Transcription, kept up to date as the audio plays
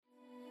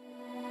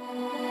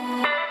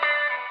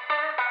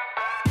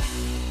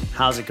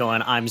How's it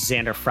going? I'm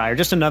Xander Fryer,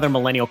 just another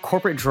millennial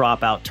corporate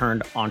dropout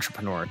turned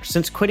entrepreneur.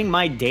 Since quitting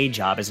my day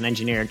job as an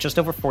engineer just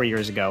over 4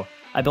 years ago,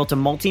 I built a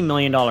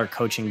multi-million-dollar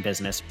coaching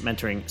business,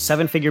 mentoring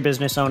seven-figure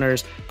business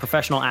owners,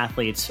 professional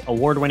athletes,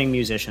 award-winning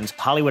musicians,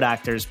 Hollywood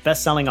actors,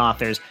 best-selling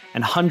authors,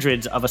 and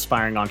hundreds of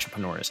aspiring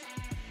entrepreneurs.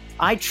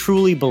 I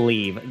truly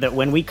believe that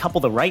when we couple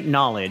the right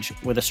knowledge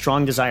with a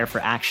strong desire for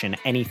action,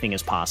 anything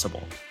is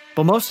possible.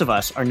 But most of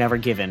us are never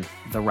given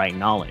the right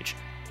knowledge,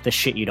 the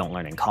shit you don't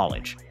learn in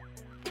college.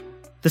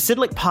 The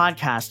Sidlick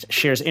podcast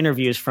shares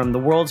interviews from the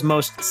world's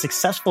most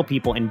successful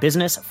people in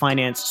business,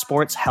 finance,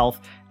 sports, health,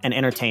 and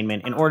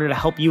entertainment in order to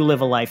help you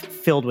live a life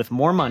filled with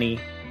more money,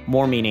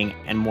 more meaning,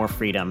 and more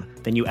freedom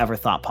than you ever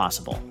thought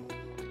possible.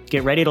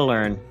 Get ready to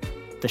learn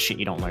the shit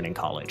you don't learn in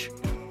college.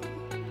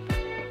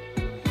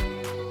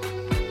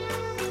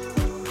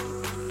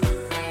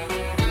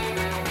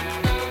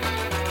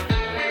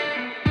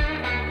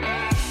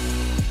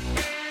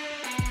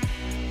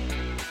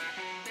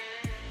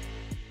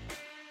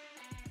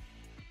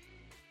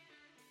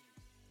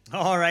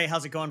 All right,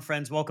 how's it going,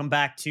 friends? Welcome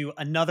back to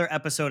another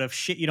episode of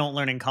Shit You Don't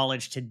Learn in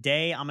College.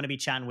 Today, I'm going to be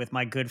chatting with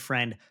my good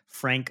friend,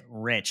 Frank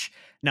Rich.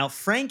 Now,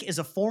 Frank is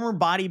a former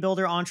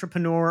bodybuilder,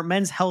 entrepreneur,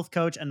 men's health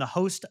coach, and the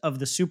host of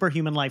the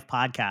Superhuman Life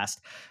podcast.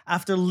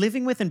 After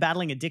living with and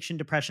battling addiction,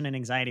 depression, and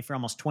anxiety for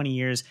almost 20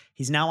 years,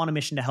 he's now on a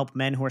mission to help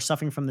men who are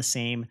suffering from the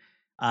same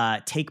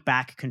take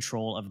back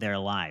control of their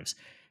lives.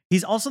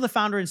 He's also the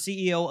founder and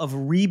CEO of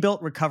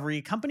Rebuilt Recovery,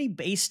 a company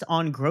based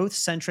on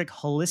growth-centric,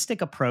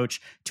 holistic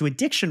approach to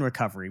addiction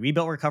recovery.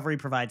 Rebuilt Recovery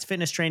provides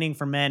fitness training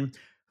for men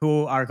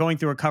who are going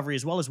through recovery,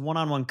 as well as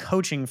one-on-one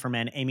coaching for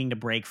men aiming to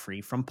break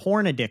free from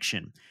porn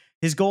addiction.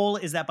 His goal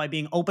is that by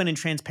being open and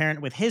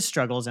transparent with his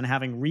struggles and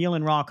having real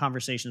and raw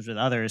conversations with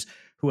others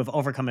who have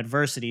overcome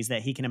adversities,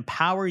 that he can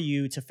empower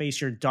you to face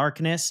your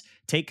darkness,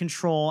 take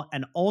control,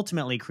 and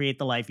ultimately create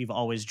the life you've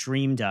always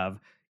dreamed of.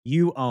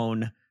 You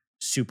own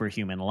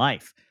Superhuman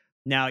Life.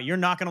 Now, you're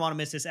not going to want to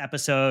miss this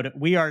episode.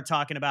 We are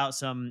talking about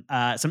some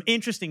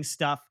interesting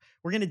stuff.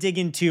 We're going to dig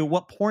into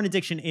what porn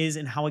addiction is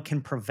and how it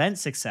can prevent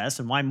success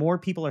and why more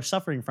people are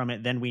suffering from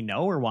it than we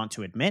know or want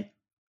to admit.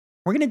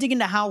 We're going to dig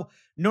into how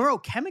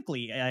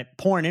neurochemically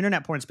porn,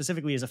 internet porn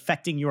specifically, is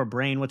affecting your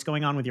brain, what's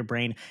going on with your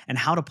brain, and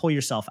how to pull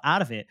yourself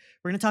out of it.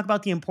 We're going to talk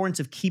about the importance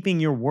of keeping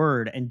your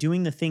word and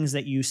doing the things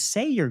that you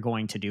say you're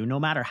going to do, no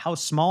matter how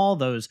small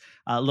those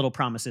little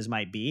promises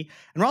might be.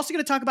 And we're also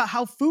going to talk about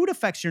how food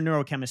affects your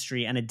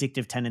neurochemistry and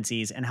addictive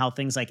tendencies, and how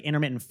things like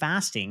intermittent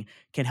fasting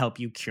can help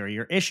you cure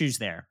your issues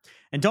there.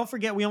 And don't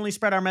forget, we only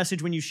spread our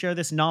message when you share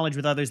this knowledge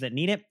with others that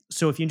need it.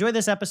 So if you enjoyed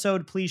this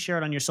episode, please share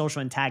it on your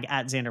social and tag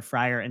 @Xander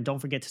Fryer. And don't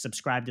forget to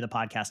subscribe to the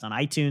podcast on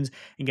iTunes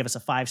and give us a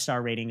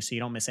 5-star rating so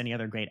you don't miss any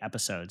other great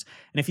episodes.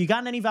 And if you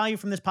gotten any value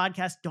from this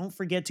podcast, don't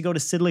forget to go to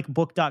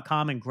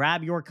sidlickbook.com and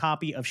grab your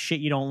copy of Shit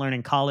You Don't Learn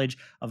in College,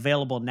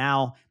 available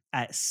now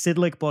at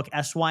Sidlickbook,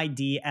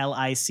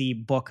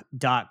 SYDLIC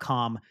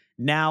book.com.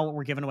 Now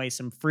we're giving away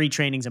some free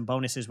trainings and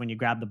bonuses when you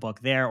grab the book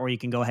there, or you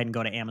can go ahead and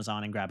go to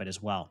Amazon and grab it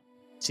as well.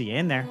 See you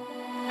in there.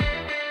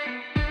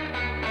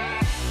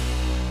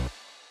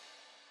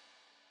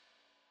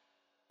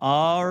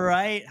 All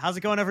right. How's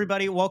it going,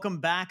 everybody? Welcome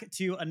back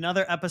to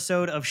another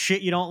episode of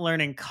Shit You Don't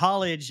Learn in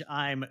College.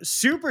 I'm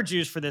super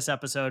juiced for this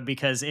episode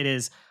because it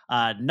is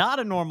not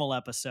a normal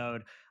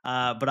episode,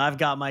 but I've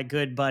got my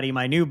good buddy,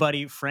 my new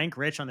buddy, Frank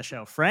Rich on the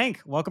show.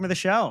 Frank, welcome to the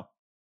show.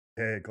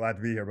 Hey, glad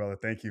to be here, brother.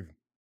 Thank you.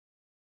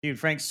 Dude,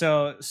 Frank,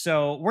 so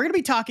we're going to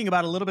be talking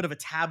about a little bit of a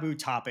taboo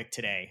topic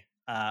today,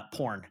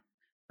 porn,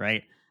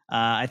 right?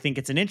 I think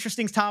it's an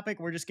interesting topic.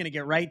 We're just going to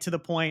get right to the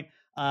point.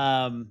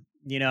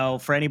 You know,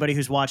 for anybody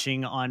who's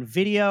watching on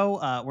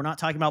video, we're not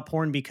talking about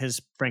porn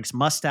because Frank's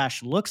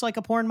mustache looks like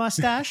a porn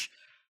mustache.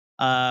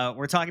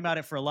 We're talking about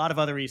it for a lot of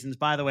other reasons.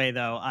 By the way,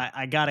 though,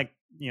 I gotta,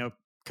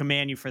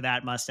 commend you for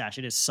that mustache.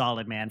 It is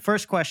solid, man.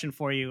 First question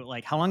for you,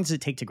 like, how long does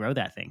it take to grow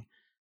that thing?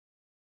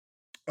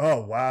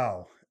 Oh,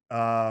 wow.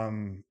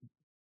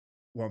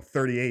 Well, I'm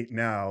 38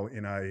 now,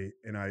 and I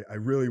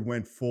really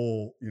went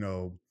full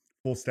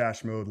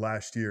stash mode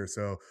last year.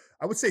 So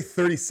I would say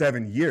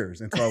 37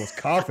 years until I was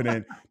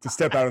confident to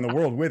step out in the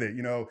world with it.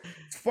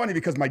 It's funny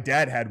because my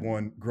dad had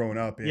one growing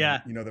up. And,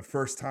 the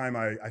first time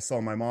I saw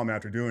my mom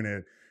after doing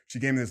it, she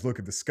gave me this look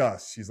of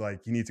disgust. She's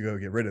like, you need to go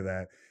get rid of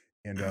that.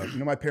 And,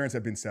 my parents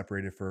have been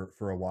separated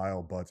for a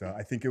while, but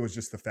I think it was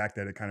just the fact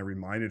that it kind of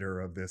reminded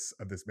her of this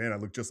man. I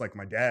look just like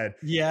my dad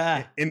in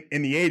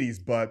the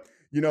 80s, but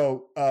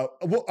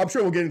I'm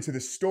sure we'll get into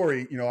this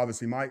story,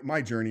 obviously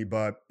my journey,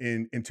 but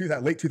in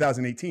late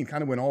 2018,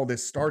 kind of when all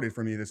this started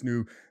for me, this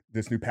new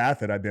path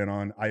that I've been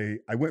on,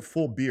 I went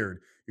full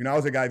beard. I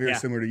was a guy very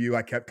similar to you.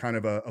 I kept kind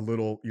of a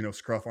little,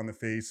 scruff on the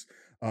face,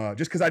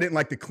 just because I didn't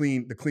like the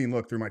clean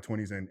look through my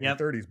 20s and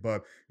 30s.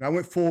 But I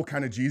went full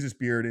kind of Jesus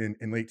beard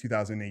in late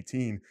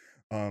 2018.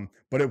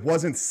 But it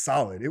wasn't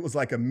solid. It was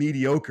like a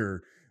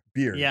mediocre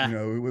beard.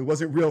 It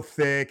wasn't real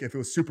thick. If it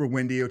was super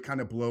windy, it would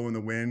kind of blow in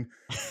the wind.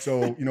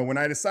 So, when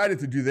I decided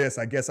to do this,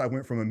 I guess I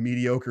went from a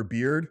mediocre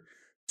beard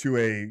to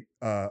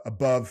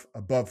above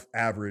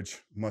average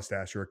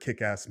mustache, or a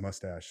kick-ass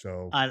mustache.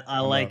 So I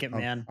like it,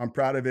 man. I'm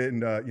proud of it,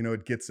 and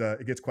it gets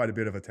quite a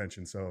bit of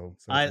attention. So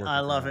it's I working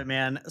for love now. it,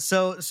 man.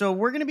 So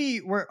we're gonna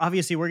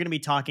be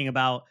talking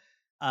about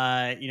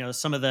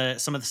some of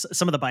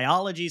the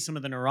biology, some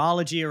of the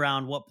neurology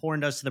around what porn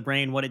does to the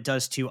brain, what it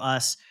does to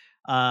us,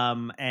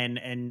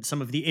 and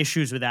some of the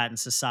issues with that in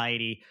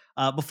society.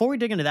 Before we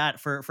dig into that,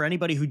 for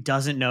anybody who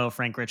doesn't know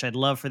Frank Rich, I'd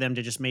love for them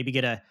to just maybe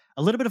get a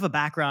little bit of a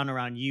background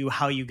around you,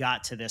 how you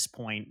got to this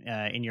point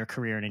in your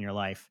career and in your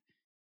life.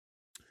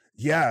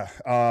 Yeah,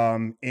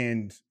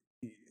 and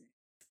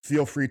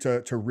feel free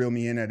to reel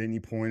me in at any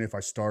point if I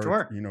start,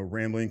 Sure.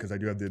 rambling, because I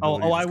do have the Oh,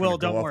 ability to I just kind will. of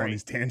go Don't off on worry.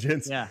 these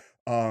tangents. Yeah.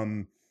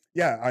 Um,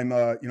 yeah, I'm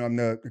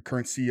the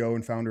current CEO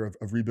and founder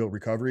of Rebuilt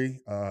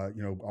Recovery.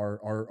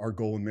 Our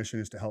goal and mission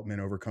is to help men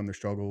overcome their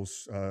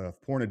struggles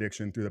of porn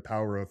addiction through the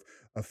power of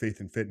faith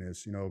and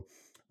fitness.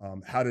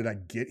 How did I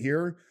get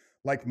here?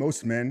 Like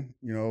most men,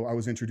 I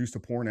was introduced to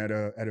porn at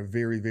a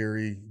very,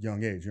 very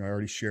young age. I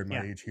already shared my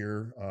Yeah. age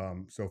here.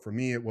 So for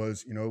me, it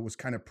was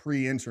kind of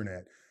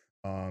pre-internet.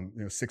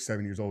 6,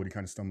 7 years old, you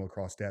kind of stumble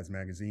across Dad's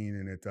magazine,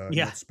 and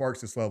Yeah. it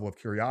sparks this level of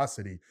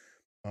curiosity.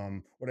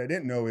 What I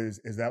didn't know is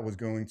that was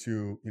going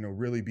to,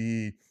 really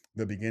be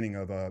the beginning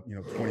of a,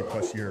 20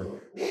 plus year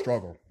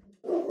struggle.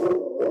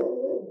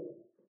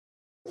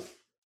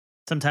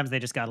 Sometimes they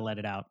just got to let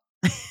it out.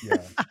 Yeah.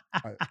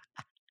 I,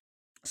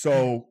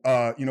 so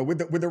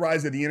with the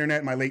rise of the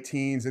internet in my late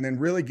teens, and then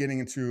really getting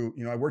into,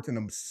 I worked in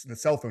the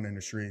cell phone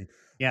industry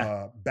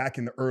Yeah. back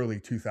in the early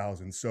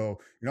 2000s. So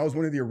I was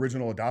one of the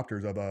original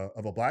adopters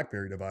of a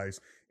BlackBerry device.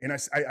 And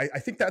I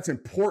think that's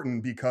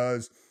important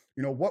because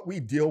what we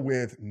deal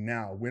with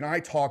now, when I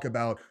talk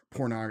about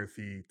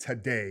pornography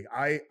today,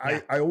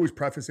 Yeah. I always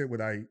preface it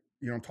with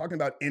I'm talking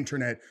about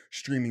internet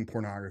streaming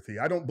pornography.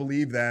 I don't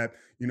believe that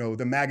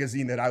the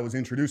magazine that I was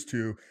introduced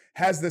to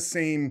has the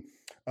same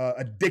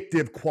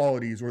addictive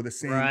qualities, or the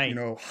same, Right.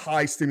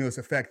 high stimulus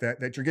effect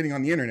that you're getting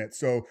on the internet.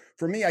 So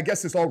for me, I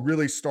guess this all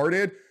really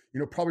started,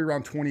 probably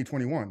around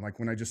 2021, like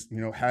when I just,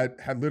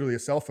 had literally a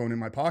cell phone in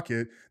my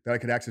pocket that I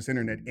could access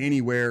internet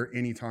anywhere,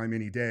 anytime,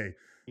 any day.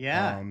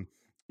 Yeah. Um,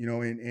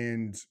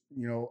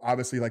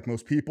 obviously, like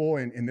most people,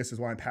 and this is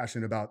why I'm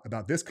passionate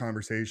about this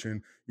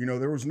conversation.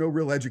 There was no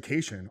real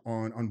education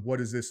on what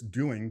is this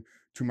doing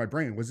to my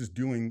brain, what's this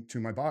doing to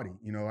my body.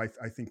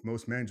 I think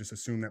most men just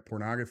assume that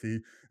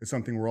pornography is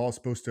something we're all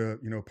supposed to,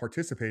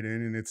 participate in,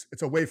 and it's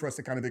a way for us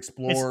to kind of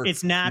explore,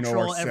 It's our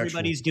natural. sexual.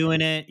 Everybody's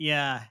doing it.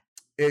 Yeah.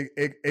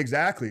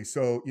 Exactly.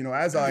 So,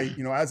 as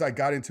I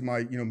got into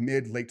my,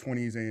 mid late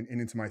 20s, and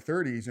into my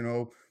 30s,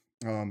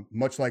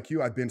 much like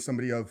you, I've been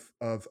somebody of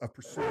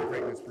pursuing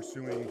greatness,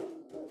 pursuing.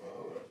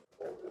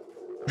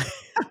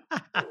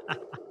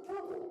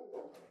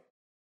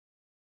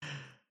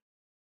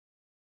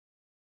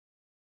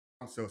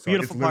 I'm so sorry. It's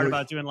Beautiful part literally,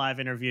 about doing live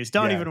interviews.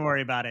 Don't yeah. even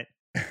worry about it.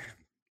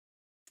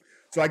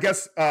 So I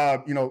guess,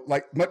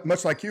 like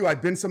much like you,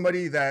 I've been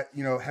somebody that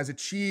has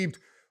achieved,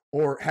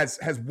 or has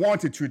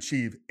wanted to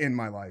achieve in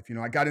my life.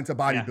 I got into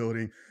Yeah.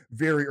 bodybuilding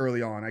very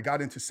early on. I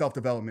got into self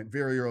development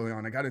very early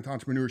on. I got into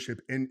entrepreneurship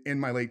in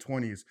my late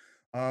 20s,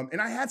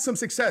 and I had some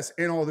success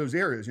in all those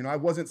areas. I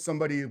wasn't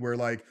somebody where,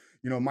 like,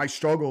 my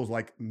struggles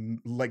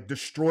like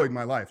destroyed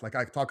my life. Like,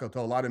 I talk to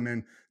a lot of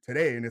men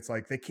today, and it's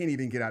like they can't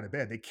even get out of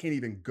bed. They can't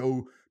even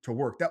go to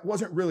work. That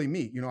wasn't really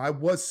me. I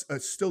was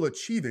still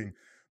achieving,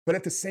 but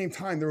at the same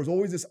time, there was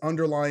always this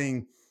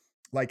underlying,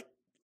 like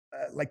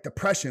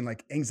depression,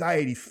 like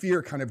anxiety,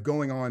 fear, kind of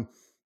going on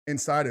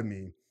inside of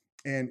me.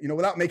 And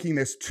without making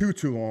this too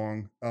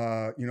long,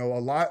 a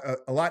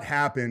lot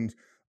happened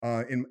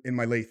in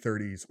my late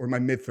 30s, or my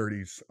mid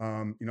 30s.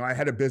 I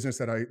had a business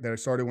that I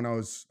started when I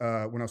was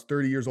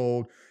 30 years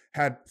old.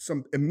 Had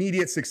some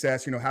immediate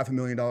success,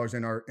 $500,000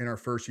 in our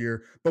first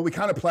year, but we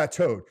kind of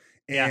plateaued.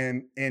 Yeah.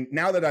 And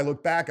now that I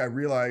look back, I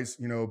realize,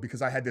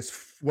 because I had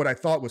this what I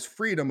thought was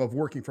freedom of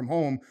working from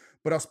home,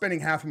 but I was spending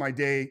half of my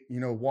day,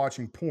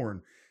 watching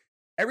porn.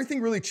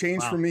 Everything really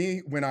changed for Wow.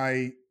 me when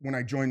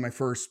I joined my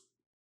first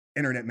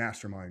internet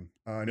mastermind,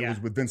 and it Yeah. was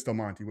with Vince Del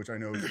Monte, which I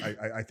know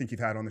I think you've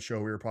had on the show.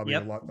 We were probably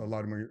a Yep.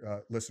 lot of my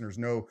listeners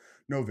know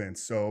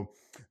Vince. So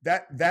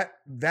that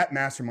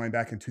mastermind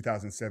back in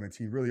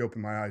 2017 really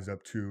opened my eyes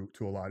up to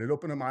a lot. It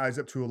opened my eyes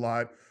up to a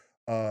lot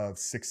of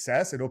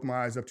success. It opened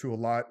my eyes up to a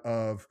lot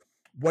of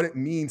what it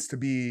means to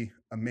be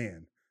a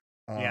man.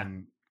 Yeah.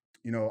 Um,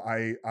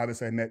 I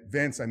met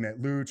Vince, I met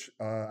Luch,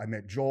 I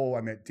met Joel,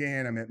 I met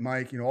Dan, I met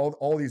Mike.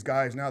 All these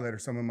guys now that are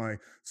some of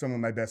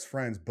my best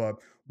friends. But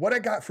what I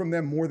got from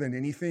them more than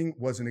anything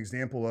was an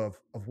example of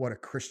what a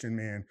Christian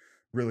man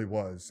really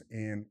was.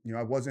 And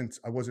I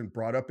wasn't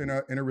brought up in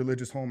a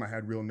religious home. I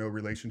had no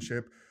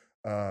relationship,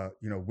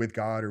 with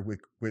God, or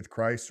with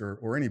Christ,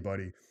 or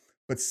anybody.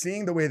 But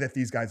seeing the way that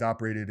these guys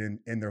operated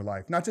in their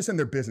life, not just in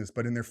their business,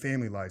 but in their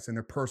family lives, in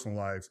their personal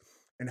lives,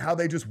 and how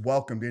they just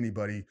welcomed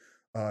anybody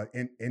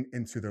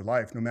into their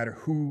life, no matter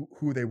who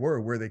they were,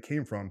 where they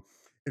came from.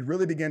 It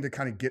really began to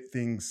kind of get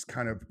things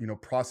kind of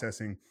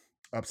processing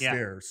Yeah.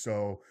 upstairs.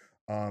 So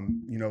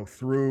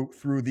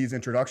through these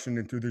introduction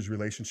and through these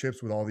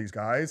relationships with all these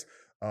guys,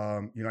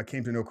 I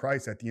came to know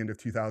Christ at the end of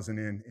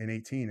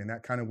 2018, and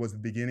that kind of was the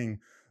beginning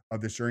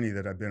of this journey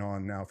that I've been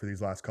on now for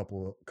these last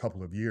couple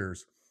of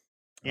years.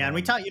 Yeah, and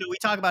we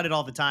talk about it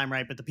all the time,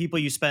 right? But the people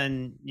you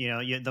spend,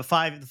 the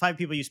five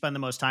people you spend the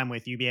most time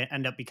with,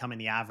 end up becoming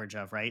the average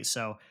of, right?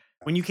 So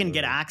when you can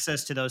get Absolutely.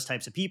 access to those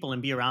types of people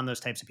and be around those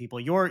types of people,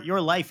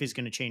 your life is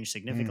going to change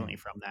significantly Mm,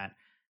 from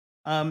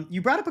that.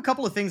 You brought up a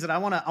couple of things that I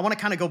want to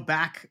kind of go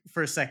back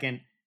for a second.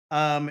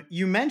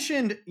 You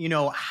mentioned,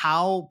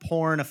 how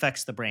porn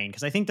affects the brain,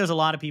 because I think there's a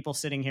lot of people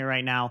sitting here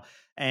right now,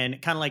 and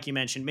kind of like you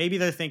mentioned, maybe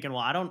they're thinking, well,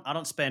 I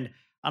don't spend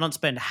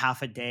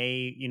half a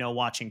day,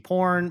 watching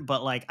porn,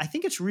 but like I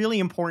think it's really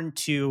important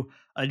to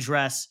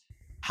address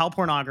how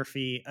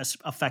pornography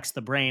affects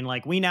the brain.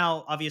 Like we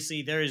now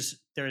obviously there's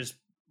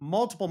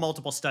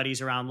multiple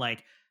studies around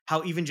like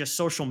how even just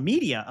social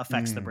media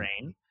affects the mm.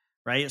 brain,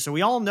 right? So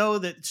we all know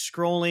that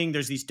scrolling,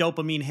 there's these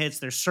dopamine hits,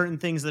 there's certain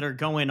things that are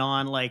going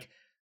on, like,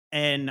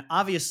 and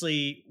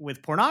obviously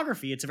with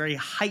pornography, it's a very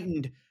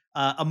heightened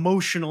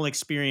emotional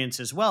experience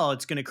as well.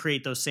 It's going to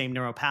create those same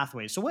neural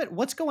pathways. So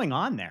what's going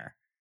on there?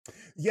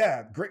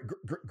 Yeah,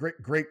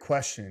 great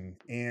question.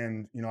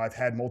 And I've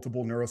had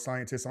multiple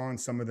neuroscientists on,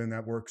 some of them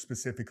that work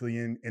specifically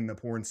in the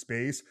porn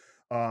space,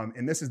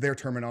 and this is their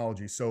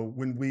terminology. So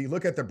when we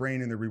look at the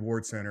brain in the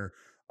reward center,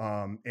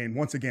 and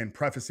once again,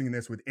 prefacing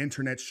this with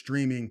internet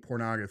streaming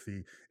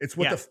pornography,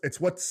 Yeah, it's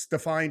what's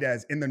defined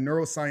as in the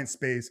neuroscience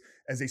space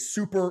as a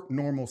super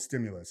normal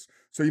stimulus.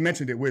 So you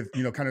mentioned it with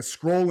kind of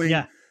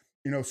yeah.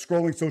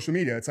 scrolling social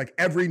media. It's like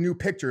every new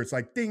picture, it's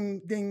like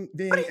ding, ding,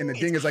 ding, and Bing! the It's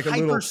ding is like a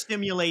little.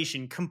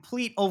 hyperstimulation,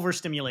 complete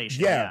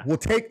overstimulation. Yeah, Yeah. well,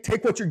 take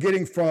what you're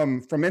getting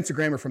from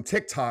Instagram or from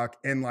TikTok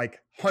and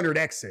like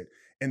 100x it,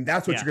 and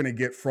that's what Yeah. you're going to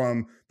get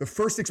from the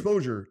first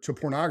exposure to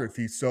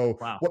pornography. So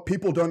Wow. what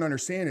people don't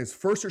understand is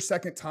first or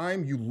second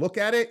time you look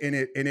at it and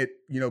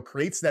it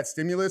creates that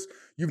stimulus,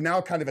 you've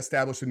now kind of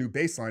established a new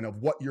baseline of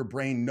what your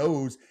brain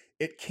knows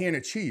it can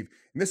achieve.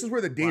 And this is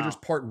where the dangerous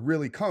Wow. part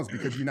really comes,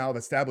 because you now have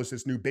established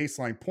this new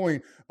baseline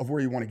point of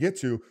where you want to get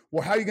to.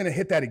 Well, how are you going to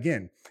hit that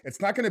again?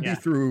 It's not going to be Yeah.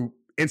 through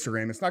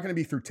Instagram. It's not going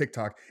to be through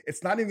TikTok.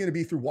 It's not even going to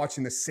be through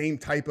watching the same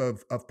type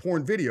of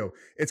porn video.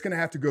 It's going to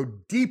have to go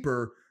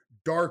deeper,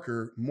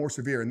 darker, more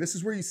severe. And this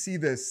is where you see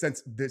this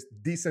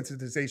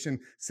desensitization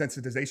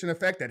sensitization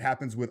effect that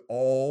happens with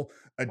all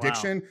Wow.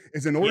 addiction.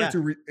 Is Yeah.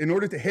 in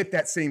order to hit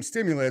that same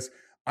stimulus,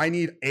 I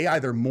need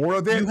either more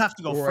of You it, have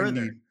to go or I need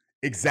further.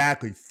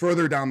 exactly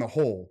further down the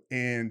hole.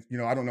 And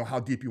I don't know how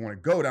deep you want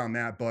to go down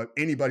that, but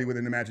anybody with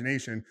an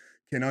imagination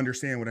can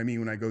understand what I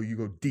mean when you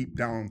go deep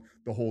down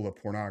the hole of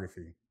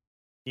pornography.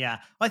 Yeah.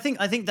 I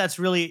think that's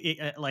really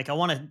like I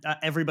want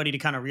everybody to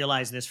kind of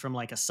realize this from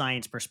like a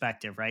science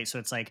perspective, right? So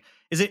it's like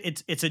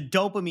it's a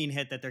dopamine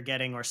hit that they're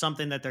getting or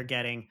something that they're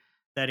getting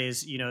that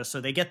is, so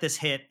they get this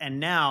hit and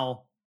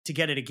now to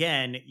get it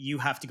again, you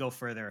have to go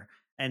further.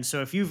 And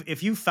so if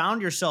you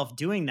found yourself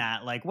doing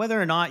that, like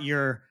whether or not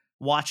you're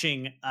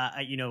watching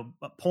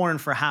porn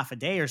for half a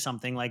day or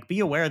something, like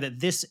be aware that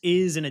this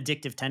is an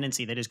addictive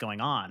tendency that is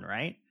going on,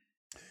 right?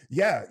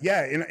 Yeah,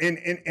 yeah,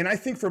 and I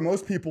think for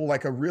most people,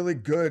 like a really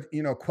good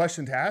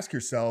question to ask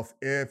yourself,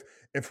 if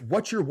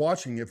what you're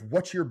watching, if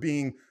what you're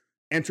being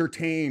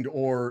entertained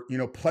or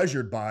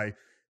pleasured by,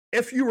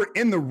 if you were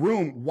in the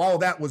room while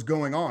that was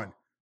going on,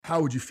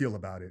 how would you feel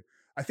about it?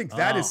 I think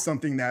that is Oh,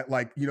 something that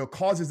like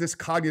causes this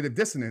cognitive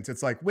dissonance.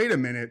 It's like, wait a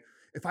minute,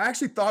 if I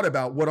actually thought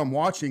about what I'm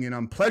watching and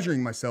I'm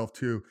pleasuring myself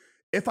to,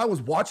 if I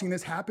was watching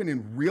this happen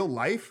in real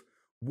life,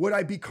 would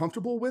I be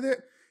comfortable with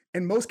it?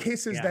 In most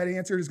cases, yeah. that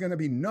answer is going to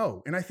be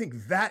no. And I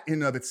think that in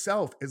and of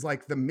itself is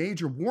like the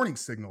major warning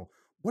signal.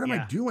 What am I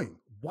Yeah. doing?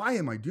 Why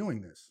am I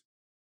doing this?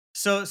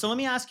 So let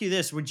me ask you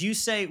this. Would you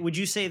say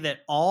that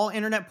all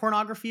internet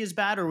pornography is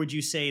bad, or would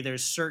you say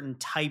there's certain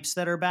types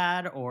that are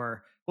bad,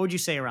 or what would you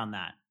say around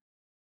that?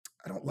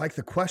 I don't like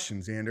the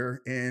questions, Xander.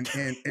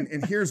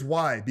 And here's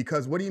why.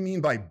 Because what do you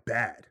mean by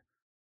bad?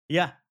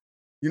 Yeah.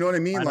 You know what I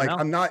mean? I don't Like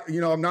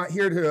know. I'm not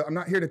here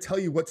to tell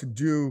you what to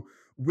do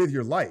with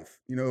your life.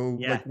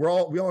 Yeah. Like we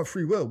all have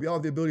free will. We all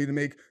have the ability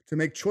to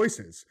make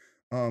choices.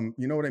 You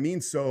know what I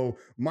mean? So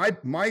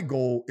my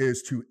goal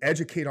is to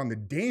educate on the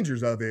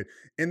dangers of it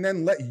and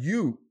then let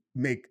you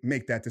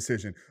make that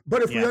decision.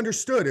 But if we Yeah.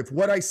 understood, if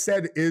what I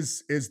said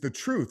is the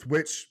truth,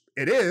 which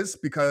it is,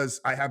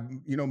 because I have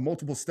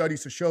multiple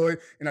studies to show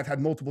it, and I've had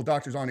multiple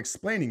doctors on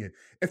explaining it.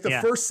 If the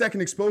Yeah. first second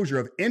exposure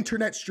of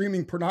internet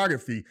streaming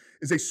pornography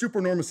is a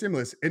supernormal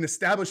stimulus and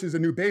establishes a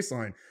new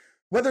baseline,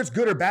 whether it's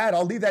good or bad,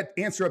 I'll leave that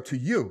answer up to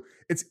you.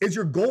 Is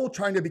your goal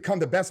trying to become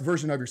the best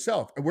version of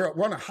yourself? And we're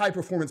on a high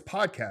performance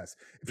podcast.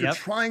 If you're Yep.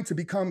 trying to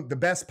become the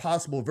best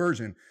possible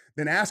version,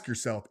 then ask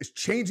yourself, is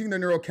changing the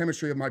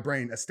neurochemistry of my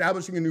brain,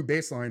 establishing a new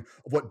baseline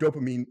of what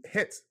dopamine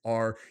hits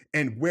are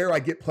and where I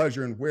get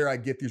pleasure and where I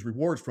get these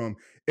rewards from,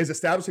 is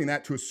establishing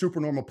that to a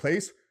supernormal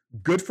place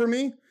good for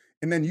me?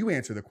 And then you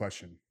answer the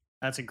question.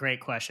 That's a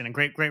great question and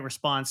great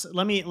response.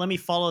 Let me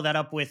follow that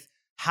up with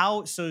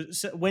So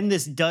when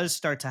this does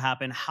start to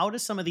happen, how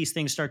does some of these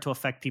things start to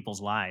affect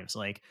people's lives?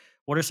 Like,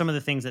 what are some of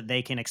the things that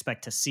they can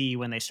expect to see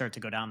when they start to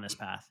go down this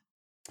path?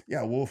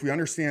 Yeah, well, if we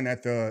understand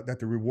that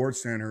the reward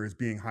center is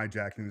being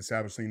hijacked and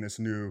establishing this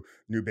new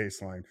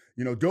baseline,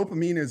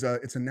 dopamine is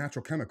it's a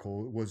natural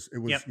chemical.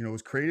 Yep. It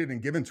was created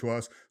and given to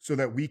us so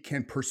that we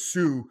can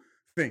pursue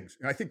things.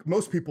 And I think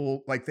most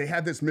people like they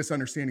have this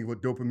misunderstanding of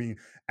what dopamine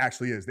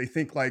actually is. They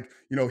think like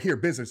here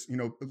business,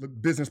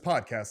 business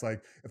podcast.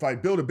 Like if I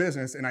build a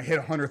business and I hit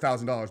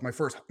 $100,000, my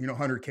first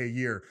 100K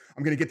year,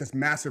 I'm going to get this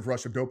massive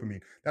rush of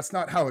dopamine. That's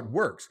not how it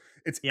works.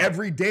 It's Yep.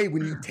 every day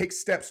when you take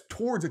steps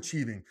towards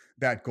achieving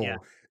that Yeah.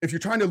 goal. If you're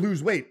trying to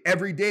lose weight,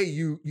 every day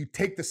you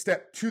take the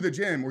step to the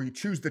gym or you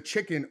choose the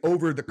chicken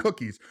over the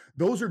cookies.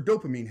 Those are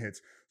dopamine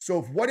hits. So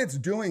if what it's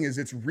doing is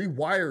it's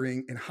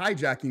rewiring and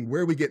hijacking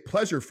where we get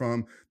pleasure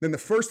from, then the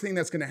first thing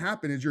that's going to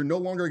happen is you're no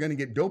longer going to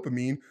get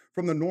dopamine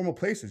from the normal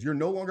places. You're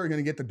no longer going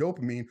to get the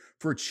dopamine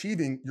for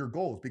achieving your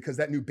goals because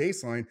that new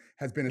baseline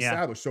has been Yeah.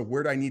 established. So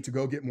where do I need to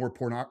go get more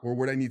porn or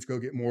where do I need to go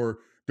get more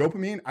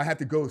dopamine? I have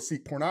to go seek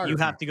You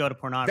pornography. have to go to Then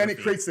it pornography.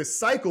 creates this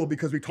cycle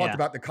because we talked Yeah.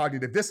 about the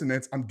cognitive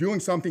dissonance. I'm doing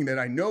something that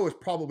I know is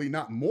probably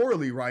not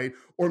morally right,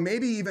 or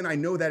maybe even I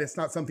know that it's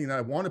not something that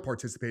I want to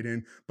participate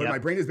in, but my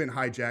Yep. brain has been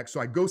hijacked. So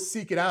I go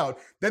seek it out.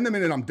 Then the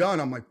minute I'm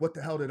done, I'm like, what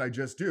the hell did I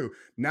just do?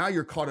 Now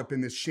you're caught up in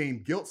this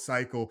shame guilt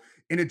cycle,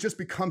 and it just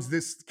becomes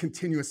this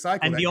continuous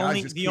cycle And that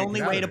guys just the can't only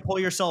get out way of to it. pull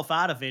yourself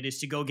out of it is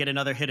to go get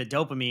another hit of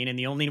dopamine, and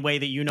the only way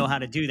that you know how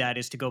to do that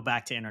is to go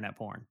back to internet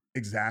porn.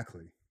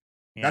 Exactly.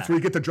 That's Yeah. where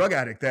you get the drug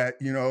addict that,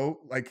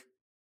 like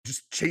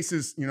just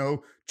chases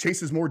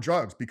more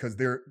drugs because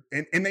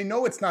and they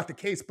know it's not the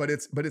case, but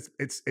it's Yeah.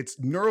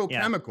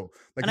 neurochemical.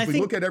 Like And I if we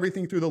think look at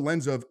everything through the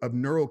lens of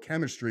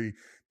neurochemistry,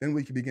 then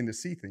we can begin to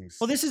see things.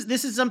 Well, this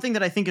is something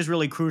that I think is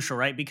really crucial,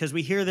 right? Because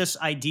we hear this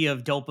idea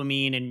of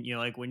dopamine, and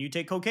like when you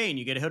take cocaine,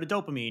 you get a hit of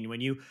dopamine.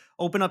 When you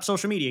open up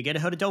social media, you get a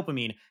hit of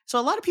dopamine. So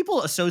a lot of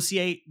people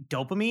associate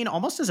dopamine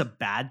almost as a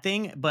bad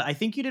thing, but I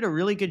think you did a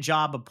really good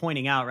job of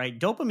pointing out, right?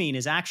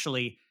 Dopamine's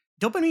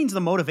the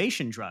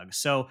motivation drug.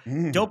 So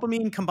Mm,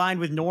 dopamine combined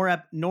with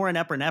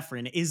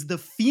norepinephrine is the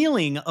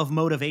feeling of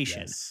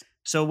motivation. yes.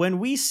 So when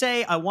we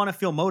say I want to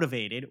feel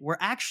motivated, we're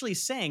actually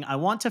saying I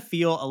want to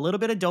feel a little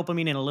bit of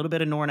dopamine and a little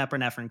bit of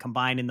norepinephrine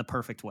combined in the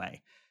perfect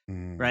way,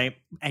 Mm, right?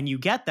 And you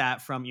get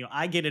that from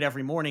I get it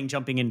every morning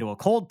jumping into a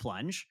cold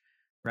plunge,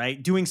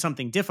 right? Doing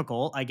something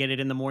difficult. I get it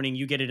in the morning,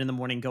 you get it in the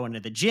morning going to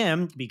the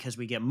gym because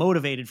we get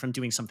motivated from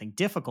doing something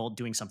difficult,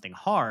 doing something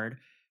hard,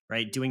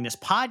 right? Doing this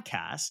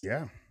podcast.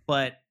 yeah.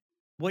 But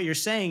what you're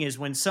saying is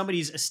when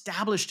somebody's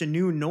established a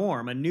new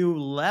norm, a new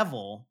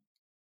level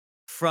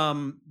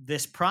from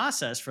this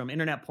process, from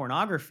internet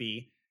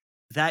pornography,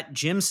 that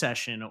gym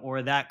session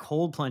or that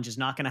cold plunge is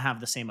not going to have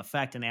the same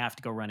effect and they have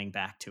to go running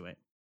back to it.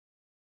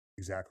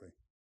 Exactly.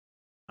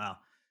 Wow.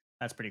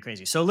 That's pretty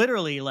crazy. So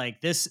literally like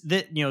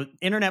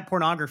internet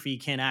pornography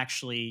can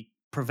actually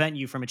prevent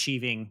you from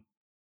achieving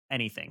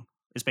anything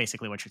is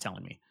basically what you're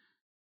telling me.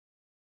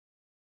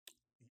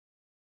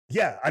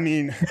 Yeah, I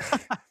mean,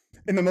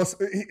 in the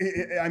most,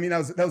 I mean,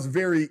 that was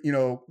very,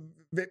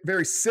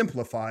 very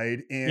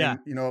simplified, Yeah.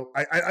 and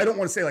I don't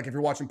want to say like if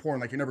you're watching porn,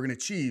 like you're never going to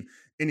achieve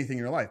anything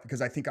in your life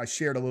because I think I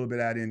shared a little bit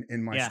of that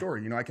in my Yeah.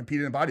 story. I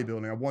competed in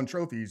bodybuilding, I won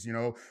trophies,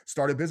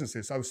 started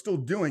businesses, so I was still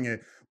doing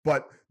it,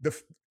 but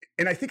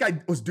and I think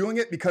I was doing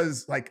it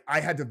because like I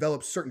had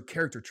developed certain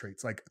character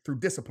traits like through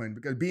discipline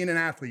because being an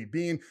athlete,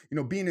 being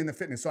in the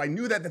fitness. So I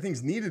knew that the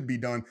things needed to be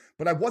done,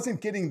 but I wasn't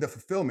getting the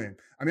fulfillment.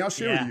 I mean, I'll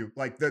share with Yeah. you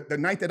like the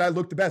night that I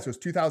looked the best was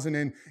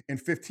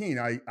 2015.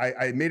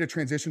 I made a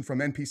transition from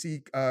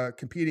NPC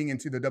competing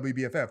into the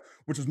WBFF,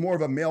 which was more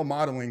of a male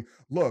modeling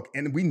look,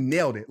 and we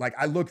nailed it. Like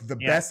I looked the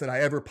Yeah. best that I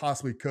ever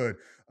possibly could.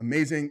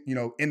 Amazing,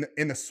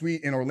 in the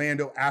suite in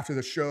Orlando after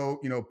the show,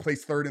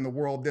 placed third in the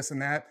world, this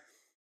and that.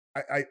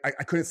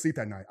 I couldn't sleep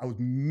that night. I was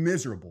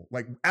miserable.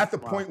 Like at the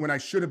Wow. point when I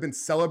should have been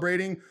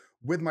celebrating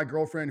with my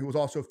girlfriend, who was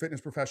also a fitness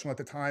professional at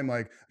the time.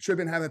 Like I should have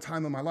been having the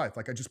time of my life.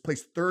 Like I just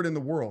placed third in the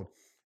world,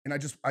 and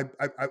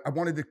I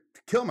wanted to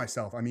kill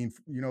myself. I mean,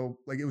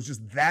 like it was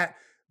just that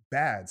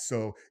bad.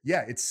 So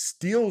yeah, it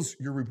steals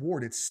your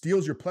reward. It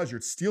steals your pleasure.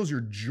 It steals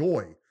your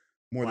joy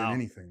more than Wow.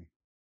 anything.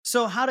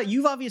 So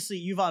you've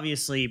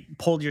obviously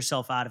pulled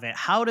yourself out of it.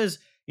 How does,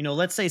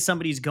 let's say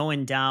somebody's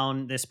going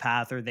down this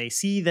path or they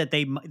see that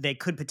they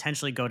could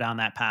potentially go down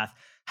that path.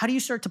 How do you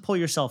start to pull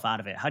yourself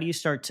out of it? How do you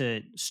start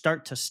to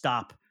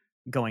stop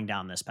going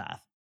down this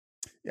path?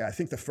 Yeah, I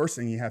think the first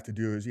thing you have to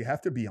do is you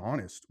have to be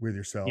honest with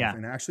yourself Yeah.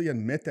 and actually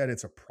admit that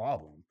it's a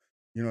problem.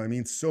 You know what I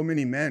mean? So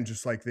many men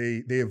just like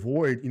they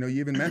avoid, you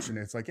even mentioned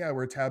it. It's like, yeah,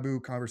 we're a taboo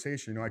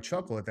conversation. I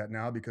chuckle at that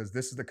now because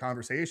this is the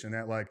conversation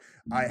that like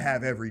I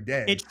have every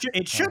day.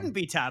 It shouldn't Um,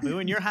 be taboo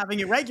and you're having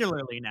it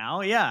regularly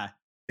now. Yeah.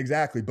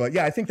 exactly. But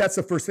yeah, I think that's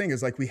the first thing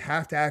is like we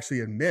have to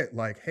actually admit,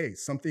 like, hey,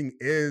 something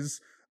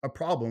is a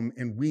problem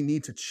and we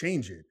need to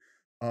change it.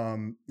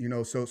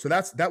 So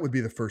that would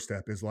be the first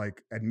step is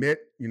like admit,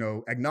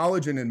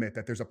 acknowledge and admit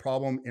that there's a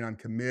problem and I'm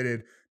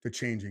committed to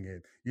changing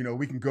it.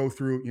 We can go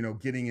through,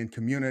 getting in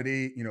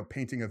community,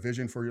 painting a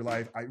vision for your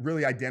life,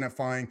 really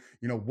identifying,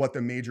 what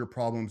the major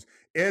problems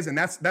is. And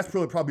that's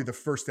really probably the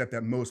first step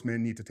that most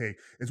men need to take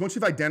is once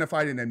you've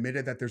identified and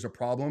admitted that there's a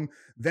problem,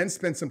 then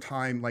spend some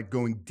time like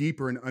going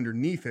deeper and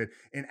underneath it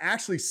and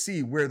actually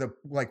see where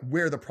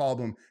the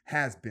problem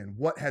has been,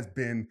 what has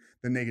been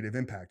the negative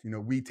impact.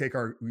 We take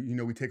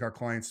our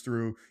clients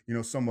through,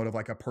 somewhat of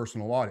like a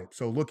personal audit.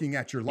 So looking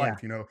at your Yeah.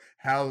 life,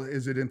 how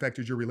has it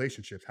affected your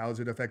relationships? How has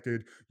it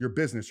affected your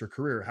business, your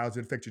career? How has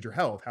it affected your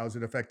health? How has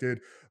it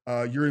affected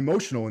your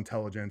emotional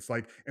intelligence?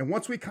 And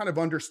once we kind of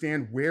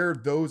understand where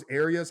those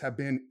areas have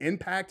been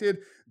impacted,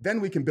 then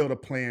we can build a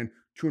plan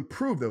to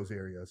improve those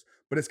areas.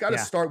 But it's got to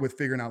Yeah. start with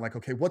figuring out like,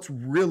 okay, what's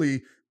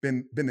really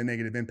been the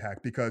negative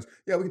impact? Because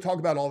yeah, we can talk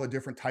about all the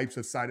different types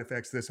of side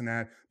effects, this and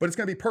that, but it's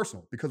going to be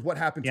personal because what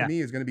happened to Yeah. me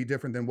is going to be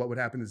different than what would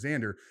happen to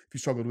Xander if he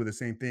struggled with the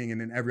same thing,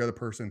 and then every other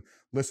person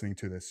listening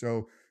to this.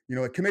 So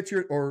commit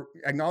to or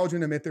acknowledge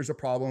and admit there's a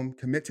problem,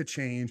 commit to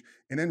change,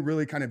 and then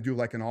really kind of do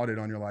like an audit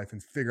on your life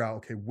and figure out,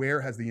 okay,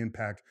 where has the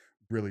impact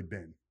really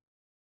been?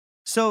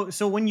 So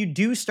when you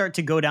do start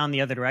to go down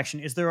the other direction,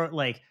 is there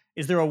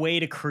a way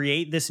to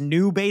create this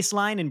new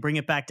baseline and bring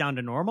it back down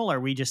to normal? Or are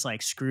we just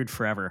like screwed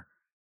forever?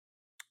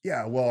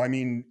 Yeah, well, I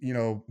mean,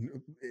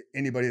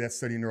 anybody that's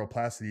studying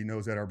neuroplasticity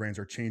knows that our brains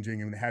are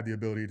changing and have the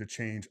ability to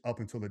change up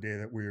until the day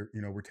that we're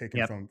taken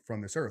Yep.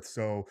 from this earth.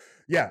 So,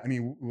 yeah, I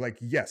mean, like,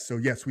 yes, so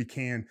yes, we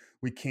can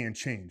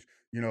change.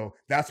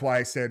 That's why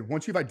I said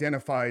once you've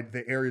identified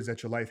the areas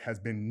that your life has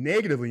been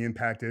negatively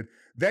impacted,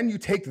 then you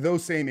take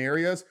those same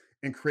areas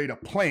and create a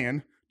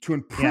plan to Yeah.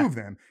 improve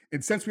them.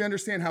 And since we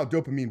understand how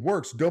dopamine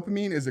works,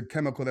 dopamine is a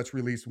chemical that's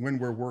released when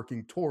we're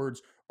working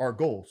towards our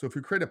goal. So if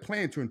we create a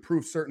plan to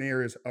improve certain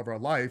areas of our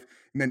life,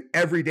 and then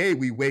every day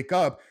we wake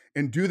up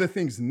and do the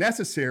things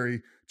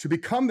necessary to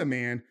become the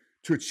man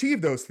to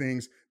achieve those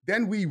things,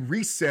 then we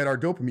reset our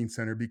dopamine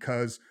center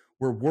because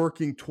we're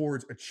working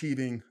towards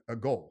achieving a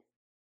goal.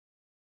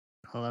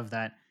 I love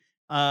that.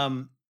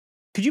 Um,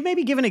 could you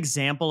maybe give an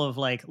example of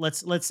like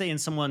let's say in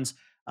someone's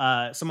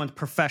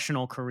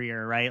professional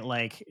career, right?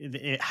 Like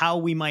how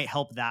we might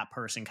help that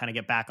person kind of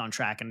get back on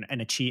track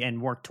and achieve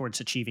and work towards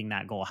achieving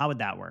that goal. How would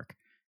that work?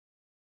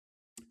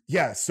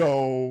 Yeah,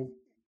 so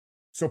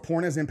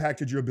porn has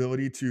impacted your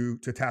ability to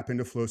tap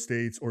into flow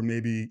states or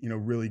maybe,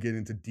 really get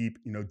into deep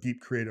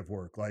creative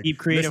work. Like Deep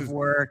this creative is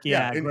work,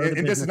 yeah, yeah, and, grow and the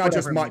and this is business, not just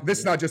whatever it my might this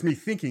be. is not just me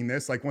thinking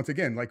this. Like once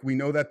again, like we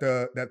know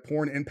that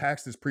porn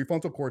impacts this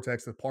prefrontal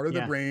cortex, the part of the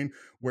Yeah, brain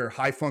where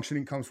high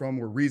functioning comes from,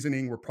 where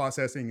reasoning, where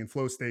processing and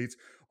flow states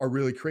are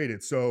really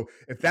created. So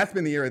if that's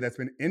been the area that's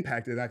been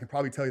impacted, I can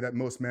probably tell you that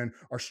most men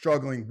are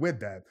struggling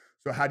with that.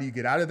 So how do you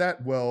get out of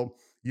that? Well,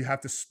 you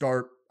have to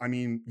start. I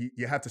mean,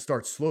 you have to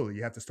start slowly.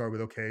 You have to start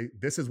with, okay,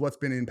 this is what's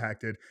been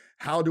impacted.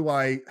 How do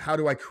I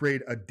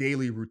create a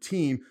daily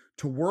routine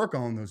to work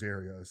on those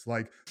areas?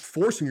 Like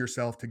forcing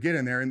yourself to get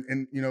in there.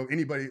 And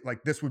anybody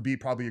like this would be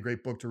probably a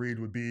great book to read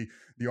would be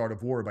The Art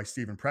of War by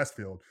Stephen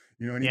Pressfield.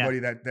 yeah, Anybody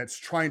that's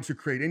trying to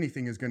create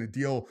anything is going to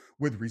deal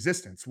with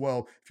resistance.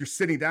 Well, if you're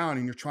sitting down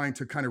and you're trying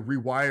to kind of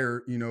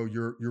rewire,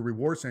 your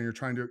reward center, you're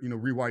trying to,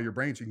 rewire your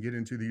brain so you can get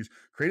into these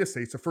creative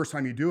states. The first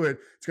time you do it,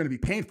 it's going to be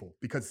painful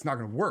because it's not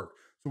going to work.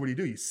 So what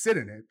do? You sit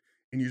in it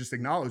and you just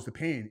acknowledge the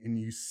pain and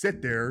you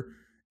sit there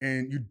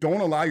and you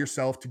don't allow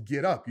yourself to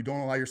get up. You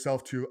don't allow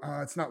yourself to,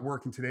 it's not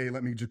working today.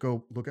 Let me just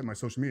go look at my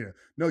social media.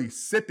 No, you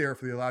sit there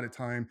for the allotted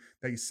time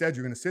that you said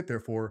you're going to sit there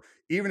for,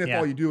 even if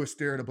all yeah. you do is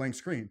stare at a blank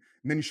screen.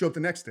 And then you show up the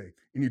next day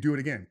and you do it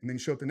again. And then you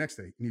show up the next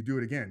day and you do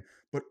it again.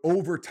 But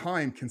over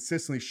time,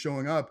 consistently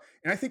showing up.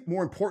 And I think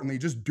more importantly,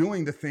 just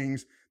doing the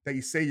things that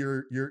you say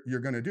you're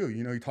going to do.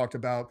 You talked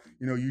about,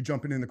 you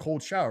jumping in the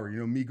cold shower,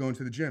 me going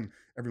to the gym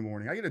every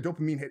morning. I get a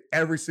dopamine hit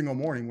every single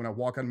morning when I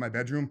walk out of my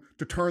bedroom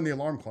to turn the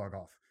alarm clock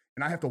off.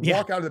 And I have to Yeah.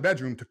 walk out of the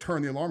bedroom to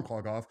turn the alarm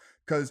clock off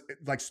because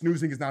like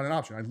snoozing is not an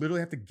option. I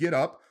literally have to get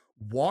up,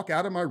 walk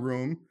out of my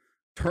room,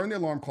 turn the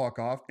alarm clock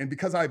off. And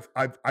because I've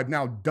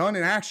now done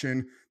an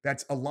action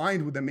that's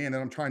aligned with the man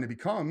that I'm trying to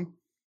become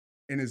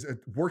and is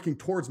working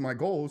towards my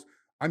goals,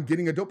 I'm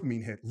getting a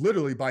dopamine hit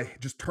literally by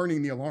just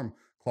turning the alarm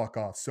clock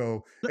off.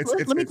 So Let, it's let-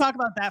 it's let me it's talk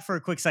about that for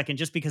a quick second,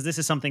 just because this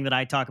is something that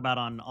I talk about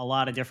on a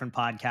lot of different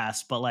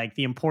podcasts. But like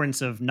the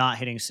importance of not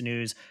hitting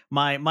snooze.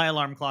 My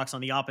alarm clock's on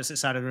the opposite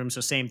side of the room,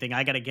 so same thing.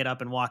 I got to get up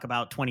and walk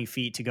about 20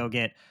 feet to go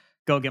get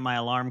my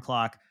alarm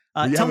clock.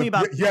 well, you Tell have a me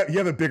about. you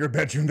have a bigger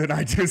bedroom than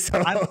I do.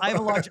 So I have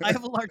a large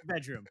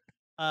bedroom.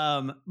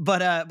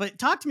 But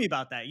talk to me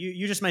about that.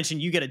 You just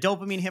mentioned you get a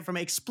dopamine hit from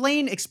it.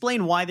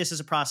 Explain why this is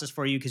a process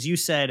for you, because you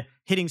said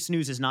hitting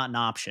snooze is not an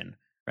option,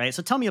 right?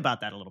 So tell me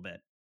about that a little bit.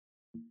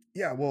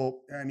 Yeah,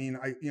 well, I mean,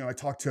 I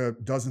talk to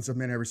dozens of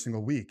men every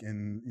single week,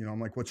 and I'm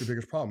like, "What's your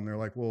biggest problem?" They're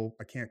like, "Well,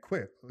 I can't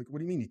quit." Like, what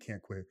do you mean you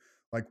can't quit?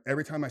 Like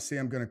every time I say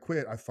I'm going to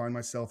quit, I find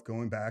myself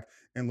going back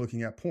and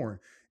looking at porn.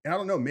 And I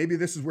don't know, maybe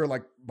this is where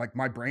like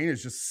my brain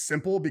is just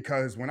simple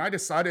because when I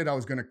decided I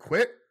was going to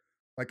quit,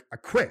 like I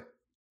quit.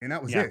 And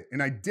that was Yeah. it.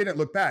 And I didn't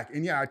look back.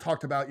 And yeah, I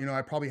talked about,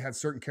 I probably had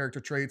certain character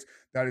traits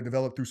that I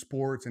developed through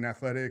sports and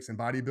athletics and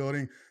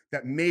bodybuilding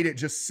that made it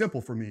just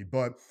simple for me.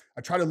 But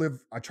I try to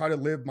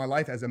live my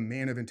life as a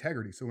man of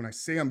integrity. So when I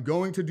say I'm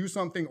going to do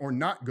something or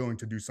not going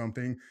to do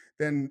something,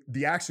 then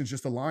the actions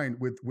just align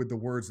with the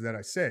words that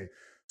I say.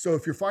 So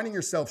if you're finding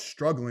yourself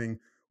struggling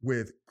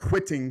with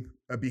quitting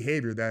a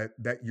behavior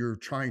that you're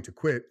trying to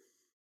quit,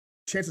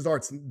 chances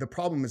are the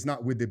problem is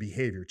not with the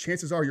behavior.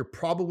 Chances are you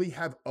probably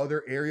have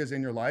other areas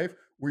in your life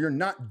where you're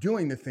not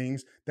doing the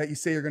things that you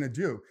say you're going to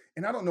do.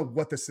 And I don't know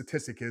what the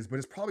statistic is, but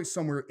it's probably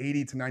somewhere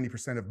 80 to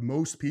 90% of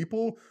most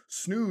people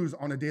snooze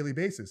on a daily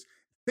basis.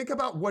 Think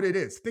about what it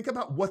is. Think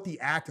about what the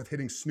act of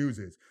hitting snooze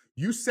is.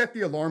 You set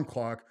the alarm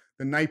clock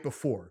the night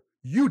before.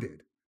 You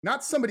did,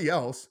 not somebody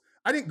else.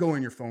 I didn't go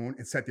on your phone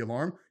and set the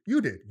alarm.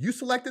 You did. You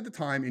selected the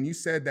time and you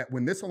said that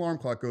when this alarm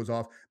clock goes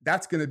off,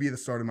 that's going to be the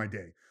start of my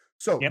day.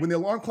 So Yep. when the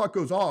alarm clock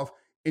goes off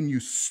and you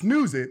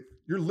snooze it,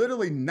 you're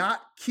literally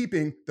not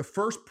keeping the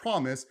first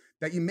promise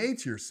that you made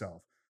to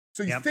yourself.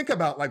 So you Yep. think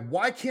about, like,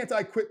 why can't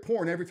I quit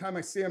porn every time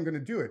I say I'm going to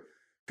do it?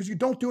 Because you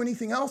don't do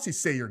anything else you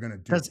say you're going to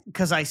do.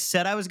 Because I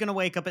said I was going to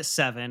wake up at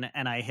 7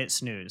 and I hit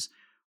snooze.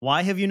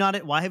 Why have you not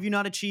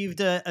achieved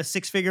a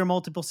six-figure,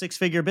 multiple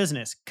six-figure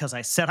business? Because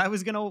I said I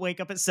was going to wake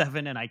up at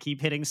 7 and I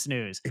keep hitting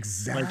snooze. Like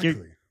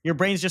Exactly. your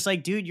brain's just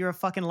like, dude, you're a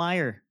fucking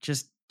liar.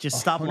 Just A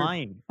stop hundred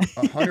lying.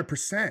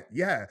 100%.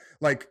 Yeah.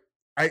 Like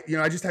I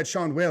just had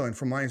Sean Whalen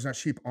from Lions Not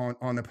Sheep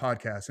on the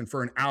podcast. And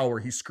for an hour,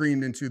 he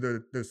screamed into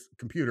this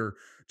computer,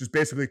 just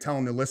basically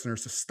telling the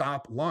listeners to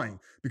stop lying.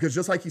 Because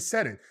just like he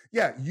said it,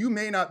 yeah, you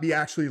may not be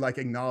actually like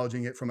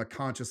acknowledging it from a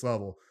conscious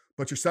level,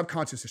 but your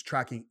subconscious is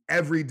tracking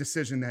every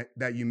decision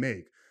that you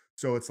make.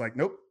 So it's like,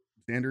 nope,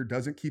 Xander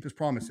doesn't keep his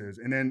promises.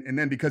 And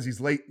then because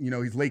he's late,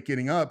 he's late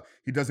getting up,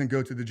 he doesn't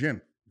go to the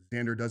gym.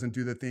 Xander doesn't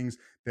do the things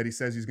that he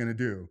says he's going to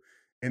do.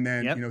 And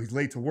then, Yep. he's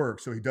late to work,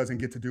 so he doesn't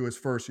get to do his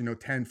first,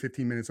 10,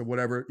 15 minutes of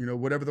whatever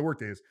the work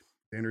day is.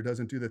 Xander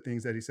doesn't do the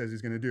things that he says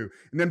he's going to do.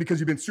 And then because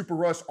you've been super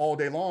rushed all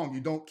day long, you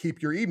don't keep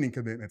your evening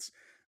commitments.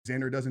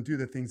 Xander doesn't do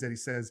the things that he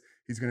says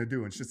he's going to do.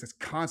 And it's just this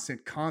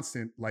constant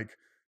like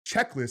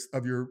checklist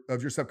of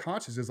your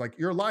subconscious is like,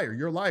 you're a liar,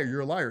 you're a liar,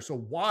 you're a liar. So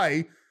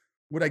why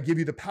would I give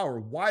you the power?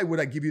 Why would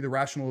I give you the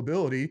rational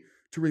ability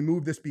to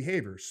remove this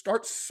behavior?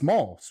 Start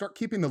small. Start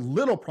keeping the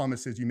little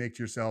promises you make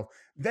to yourself,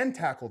 then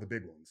tackle the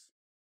big ones.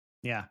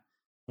 Yeah.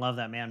 Love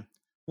that, man.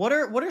 What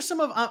are some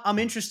of I'm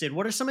interested.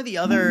 What are some of the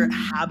other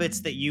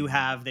habits that you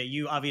have that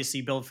you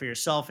obviously build for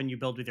yourself and you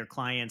build with your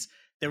clients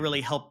that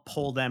really help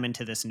pull them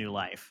into this new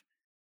life?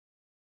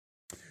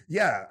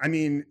 Yeah, I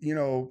mean,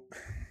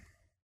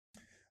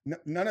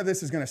 none of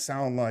this is going to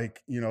sound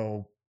like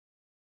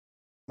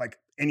like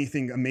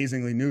anything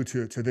amazingly new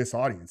to this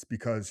audience,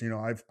 because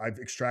I've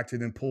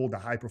extracted and pulled the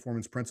high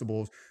performance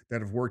principles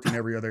that have worked in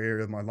every other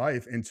area of my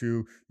life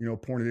into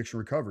porn addiction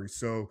recovery.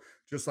 So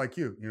just like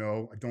I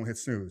don't hit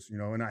snooze,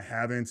 and I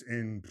haven't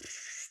in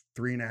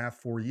 3.5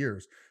 4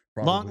 years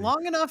Long probably.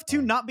 long enough to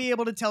um not be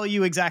able to tell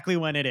you exactly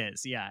when it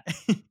is. Yeah.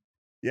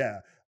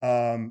 yeah.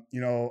 I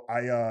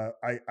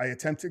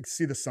attempt to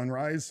see the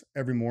sunrise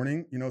every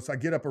morning, so I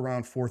get up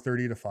around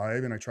 4:30 to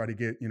 5 and I try to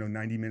get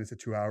 90 minutes to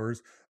 2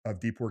 hours of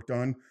deep work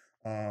done.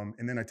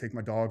 And then I take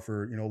my dog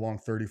for a long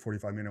 30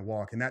 45 minute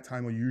walk, and that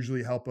time will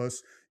usually help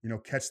us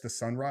catch the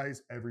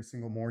sunrise every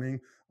single morning.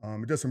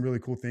 It does some really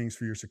cool things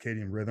for your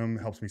circadian rhythm,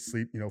 helps me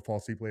sleep, fall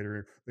asleep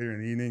later in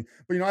the evening.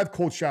 But I have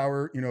cold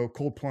shower,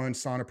 cold plunge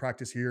sauna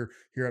practice here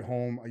at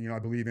home. I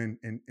believe in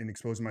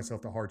exposing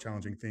myself to hard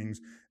challenging things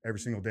every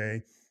single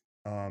day.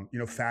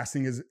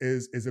 Fasting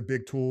is a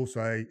big tool.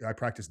 So I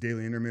practice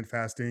daily intermittent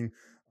fasting.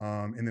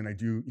 And then I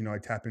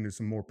tap into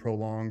some more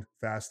prolonged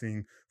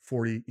fasting,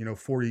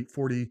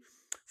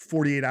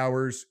 48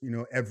 hours,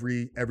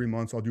 every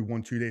month. So I'll do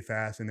 1 2 day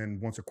fast. And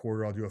then once a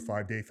quarter, I'll do a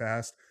 5 day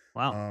fast.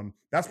 Wow.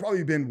 That's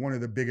probably been one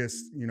of the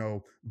biggest,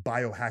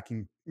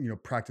 biohacking,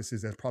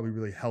 practices that's probably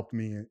really helped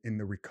me in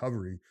the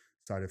recovery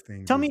side of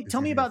things Tell is, me is tell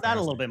me using the about that a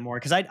little fasting. bit more,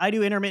 because I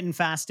do intermittent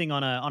fasting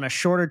on a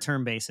shorter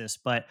term basis,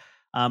 but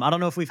I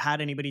don't know if we've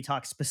had anybody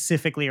talk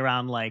specifically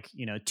around like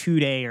 2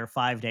 day or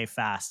 5 day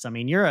fasts. I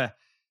mean, you're a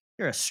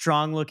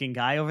strong looking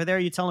guy over there.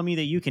 You telling me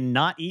that you can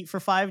not eat for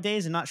 5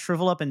 days and not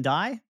shrivel up and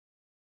die?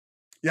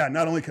 Yeah,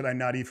 not only could I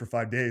not eat for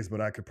 5 days, but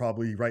I could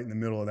probably right in the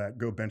middle of that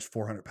go bench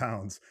 400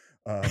 pounds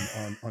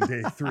on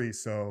day three.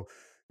 So,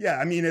 yeah,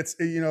 I mean, is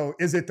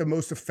it the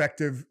most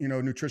effective,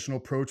 nutritional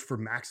approach for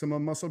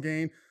maximum muscle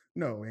gain?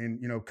 No.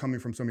 And, coming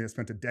from somebody that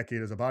spent a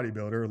decade as a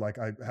bodybuilder, like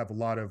I have a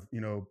lot of,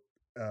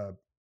 uh,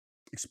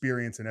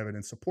 experience and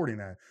evidence supporting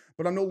that.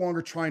 But I'm no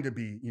longer trying to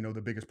be,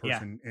 the biggest Yeah.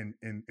 person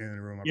in the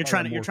room. I You're probably trying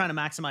have to you're more. trying to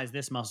maximize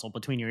this muscle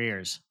between your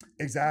ears.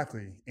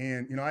 Exactly.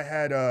 And, I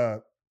had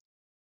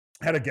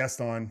a guest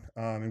on,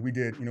 and we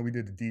did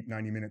a deep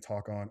 90-minute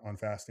talk on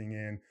fasting,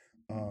 and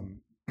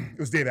it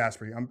was Dave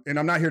Asprey. And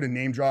I'm not here to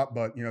name drop,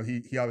 but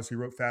he obviously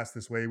wrote Fast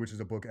This Way, which is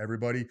a book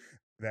everybody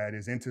that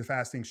is into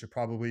fasting should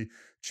probably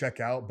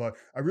check out. But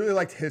I really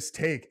liked his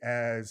take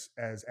as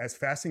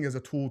fasting as a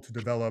tool to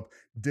develop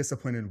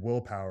discipline and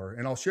willpower.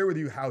 And I'll share with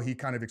you how he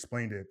kind of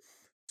explained it.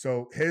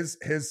 So his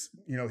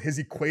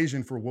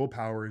equation for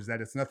willpower is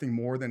that it's nothing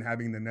more than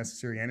having the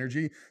necessary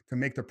energy to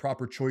make the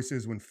proper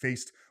choices when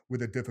faced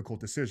with a difficult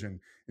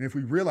decision. And if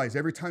we realize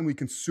every time we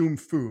consume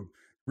food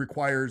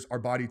requires our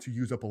body to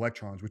use up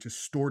electrons, which is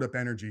stored up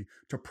energy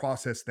to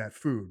process that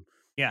food.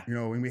 Yeah.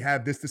 And we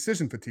have this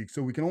decision fatigue.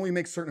 So we can only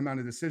make certain amount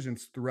of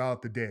decisions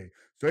throughout the day.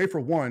 So A, for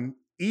one,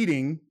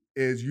 eating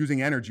is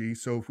using energy.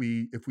 So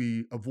if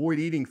we avoid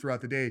eating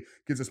throughout the day,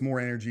 gives us more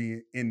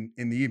energy in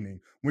the evening.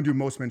 When do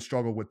most men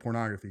struggle with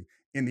pornography?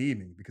 In the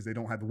evening, because they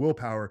don't have the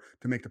willpower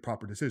to make the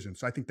proper decision.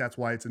 So I think that's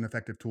why it's an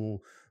effective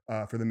tool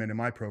for the men in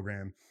my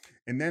program.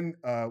 And then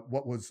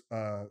what was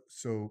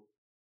so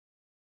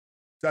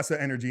that's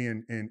the energy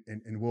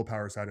and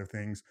willpower side of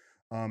things.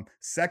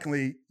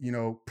 Secondly,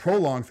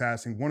 prolonged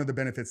fasting, one of the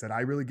benefits that I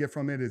really get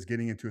from it is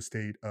getting into a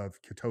state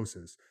of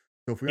ketosis.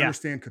 So if we Yeah.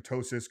 understand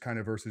ketosis kind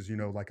of versus,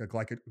 like a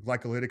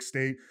glycolytic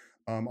state,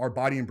 our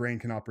body and brain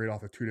can operate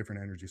off of two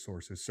different energy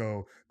sources.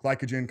 So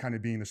glycogen kind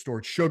of being the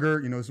stored sugar,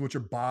 this is what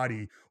your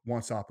body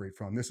wants to operate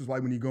from. This is why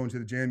when you go into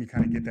the gym, you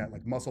kind of get that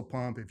like muscle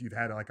pump. If you've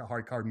had like a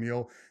hard carb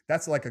meal,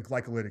 that's like a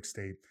glycolytic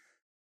state.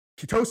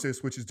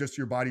 Ketosis, which is just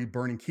your body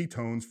burning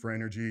ketones for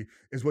energy,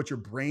 is what your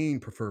brain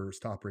prefers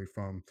to operate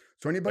from.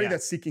 So anybody Yeah.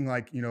 that's seeking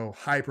like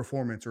high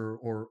performance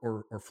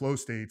or flow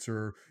states,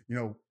 or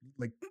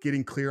like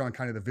getting clear on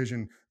kind of the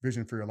vision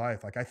for your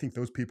life, like I think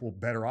those people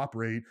better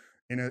operate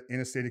in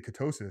a state of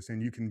ketosis.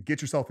 And you can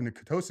get yourself into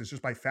ketosis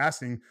just by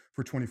fasting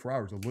for 24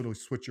 hours. It'll literally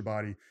switch your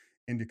body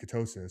into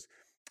ketosis.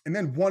 And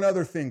then one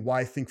other thing why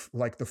I think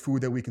like the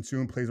food that we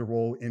consume plays a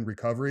role in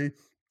recovery.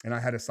 And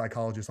I had a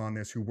psychologist on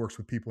this who works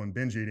with people in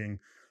binge eating.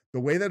 The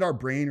way that our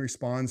brain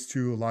responds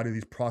to a lot of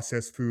these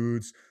processed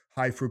foods,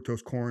 high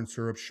fructose corn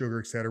syrup,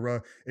 sugar,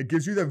 etc., it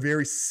gives you the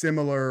very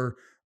similar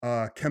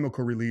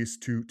chemical release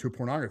to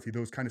pornography,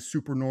 those kind of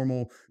super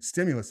normal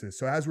stimuluses.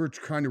 So as we're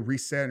trying to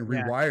reset and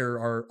Yeah. rewire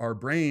our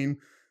brain,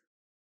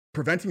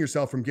 preventing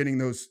yourself from getting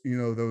those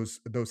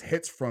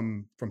hits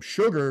from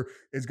sugar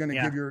is going to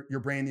Yeah. give your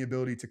brain the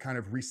ability to kind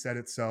of reset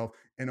itself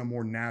in a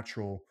more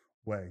natural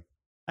way.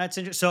 That's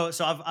interesting.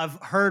 So I've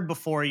heard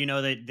before,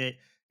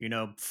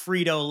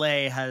 Frito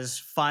Lay has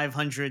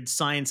 500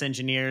 science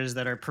engineers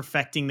that are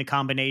perfecting the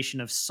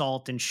combination of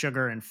salt and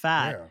sugar and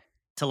fat Yeah.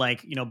 to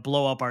like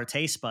blow up our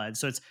taste buds.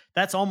 So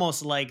that's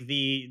almost like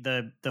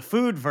the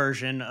food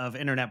version of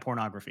internet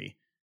pornography.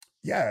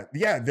 Yeah,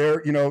 yeah,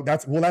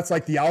 that's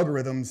like the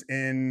algorithms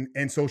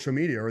in social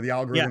media, or the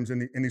Yeah. algorithms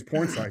in these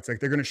porn sites. Like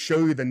they're going to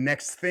show you the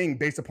next thing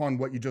based upon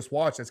what you just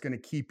watched. That's going to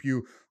keep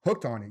you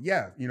hooked on it.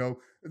 Yeah,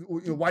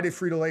 why did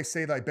Frito Lay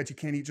say that? I bet you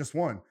can't eat just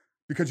one,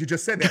 because you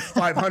just said they have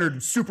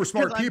 500 super Because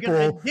smart I'm gonna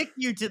people. addict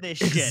you to this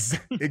shit.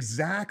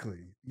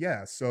 Exactly.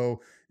 Yeah.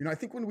 So I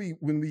think when we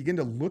begin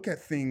to look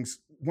at things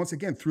once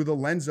again through the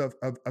lens of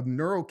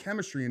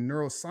neurochemistry and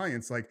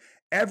neuroscience, like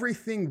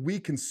everything we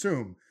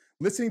consume,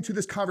 listening to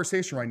this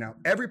conversation right now,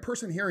 every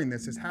person hearing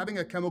this is having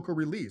a chemical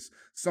release.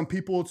 Some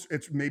people,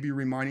 it's maybe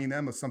reminding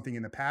them of something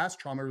in the past,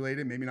 trauma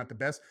related, maybe not the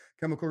best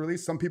chemical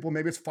release. Some people,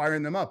 maybe it's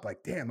firing them up,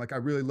 like, damn, like I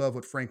really love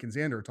what Frank and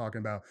Xander are talking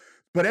about.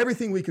 But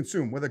everything we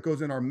consume, whether it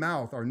goes in our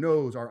mouth, our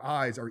nose, our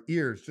eyes, our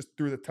ears, just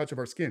through the touch of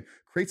our skin,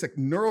 creates a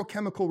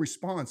neurochemical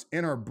response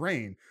in our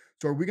brain.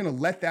 So are we going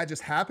to let that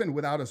just happen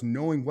without us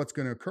knowing what's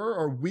going to occur?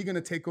 Or are we going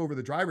to take over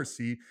the driver's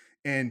seat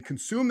and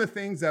consume the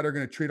things that are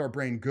going to treat our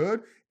brain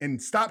good, and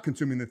stop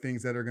consuming the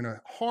things that are going to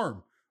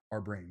harm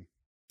our brain?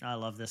 I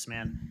love this,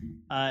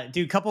 man.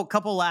 Dude,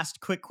 couple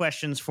last quick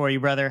questions for you,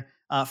 brother.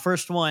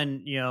 First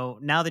one,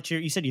 now that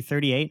you said you're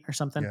 38 or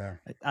something.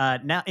 Yeah.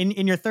 Now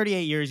in your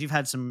 38 years, you've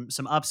had some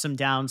ups, some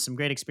downs, some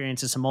great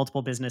experiences, some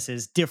multiple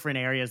businesses, different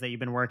areas that you've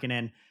been working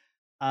in.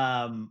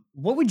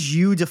 What would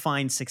you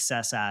define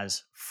success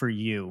as for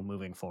you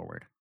moving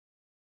forward?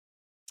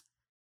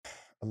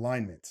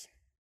 Alignment.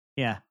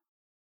 Yeah,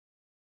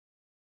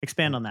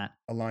 expand Al- on that.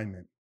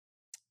 Alignment.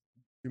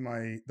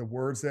 Do the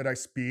words that I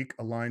speak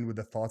align with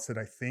the thoughts that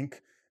I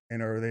think?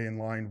 And are they in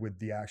line with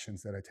the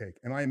actions that I take?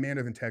 Am I a man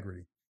of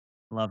integrity?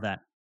 Love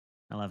that.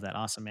 I love that.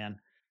 Awesome, man.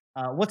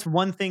 What's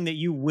one thing that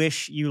you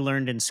wish you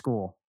learned in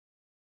school?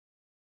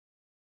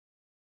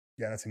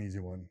 Yeah, that's an easy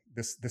one.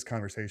 This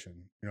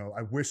conversation.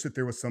 I wish that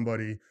there was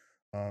somebody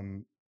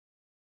um,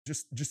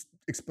 just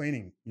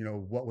explaining,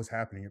 what was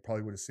happening. It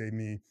probably would have saved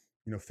me,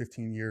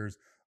 15 years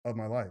of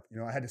my life.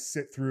 I had to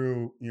sit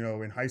through,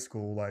 in high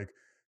school, like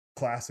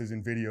classes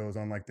and videos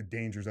on like the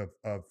dangers of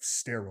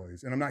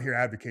steroids. And I'm not here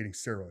advocating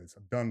steroids.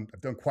 I've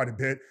done quite a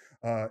bit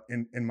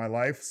in my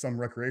life, some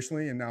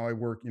recreationally, and now I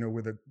work,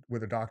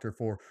 with a doctor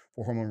for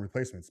hormone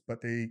replacements.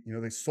 But they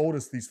sold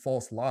us these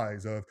false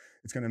lies of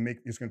it's going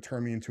to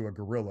turn me into a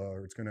gorilla,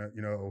 or it's going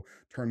to,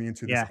 turn me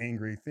into this Yeah.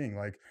 angry thing.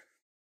 Like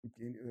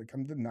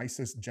I'm the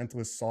nicest,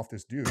 gentlest,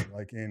 softest dude.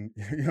 Like, and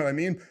you know what I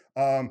mean?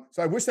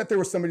 So I wish that there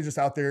was somebody just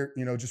out there,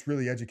 just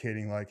really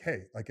educating, like,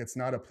 hey, like it's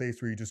not a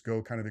place where you just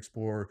go kind of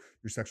explore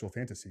your sexual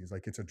fantasies.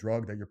 Like it's a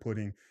drug that you're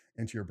putting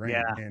into your brain.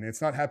 Yeah. And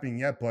it's not happening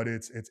yet, but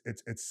it's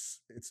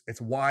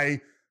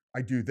why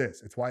I do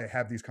this. It's why I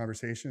have these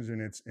conversations.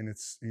 And it's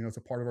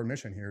a part of our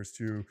mission here is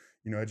to,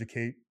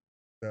 educate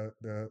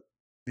the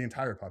the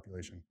entire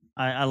population.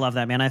 I love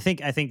that, man. I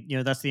think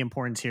that's the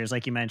importance here is,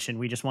 like you mentioned,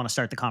 we just want to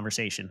start the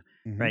conversation,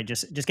 Mhm. right?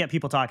 Just get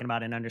people talking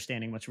about it and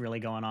understanding what's really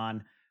going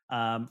on.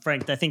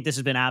 Frank, I think this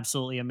has been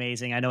absolutely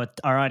amazing. I know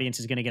our audience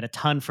is going to get a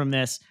ton from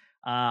this.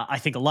 I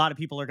think a lot of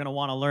people are going to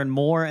want to learn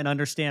more and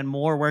understand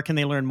more. Where can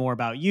they learn more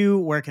about you?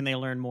 Where can they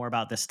learn more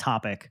about this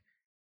topic?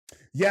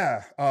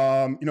 Yeah,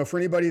 for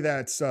anybody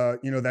that's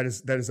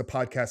that is a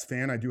podcast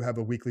fan, I do have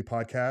a weekly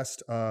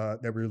podcast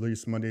that we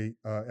release Monday,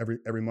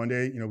 every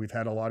Monday. We've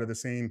had a lot of the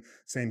same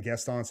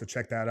guests on, so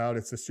check that out.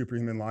 It's the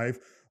Superhuman Live.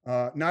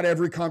 Not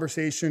every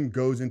conversation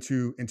goes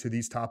into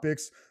these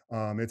topics.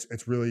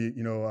 It's really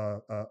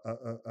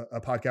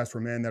a podcast for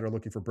men that are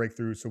looking for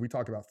breakthroughs. So we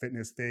talk about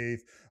fitness,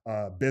 faith,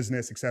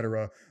 business,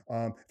 etc.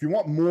 If you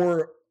want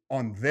more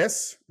on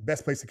this, the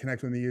best place to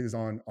connect with me is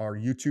on our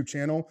YouTube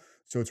channel.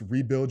 So it's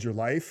Rebuild Your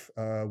Life.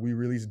 We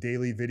release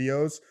daily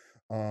videos,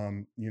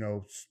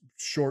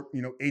 short,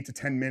 8 to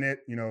 10 minute,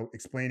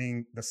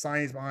 explaining the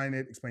science behind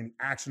it, explaining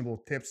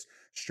actionable tips,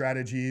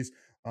 strategies.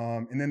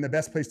 And then the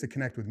best place to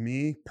connect with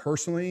me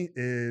personally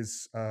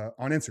is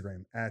on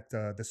Instagram at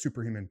the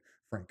Superhuman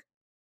Frank.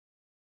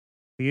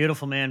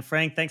 Beautiful, man.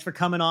 Frank, thanks for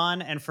coming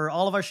on. And for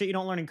all of our Shit You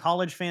Don't Learn in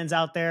College fans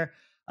out there,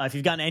 if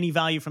you've gotten any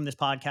value from this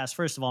podcast,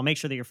 first of all, make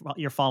sure that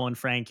you're following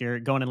Frank. You're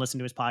going and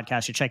listening to his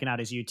podcast. You're checking out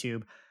his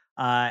YouTube.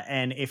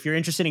 And if you're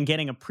interested in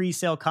getting a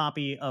pre-sale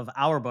copy of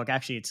our book,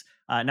 actually, it's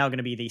now going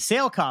to be the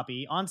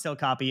on sale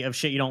copy of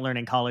Shit You Don't Learn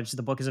in College.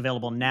 The book is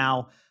available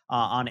now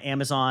on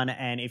Amazon.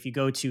 And if you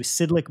go to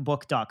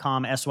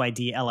sydlicbook.com,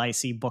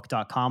 SYDLIC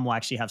book.com, we'll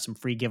actually have some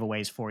free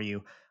giveaways for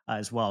you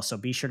as well. So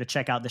be sure to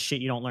check out the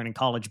Shit You Don't Learn in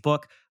College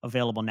book,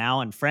 available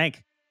now. And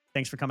Frank,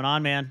 thanks for coming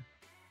on, man.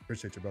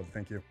 Appreciate you, brother.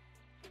 Thank you.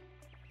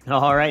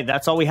 All right,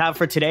 that's all we have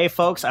for today,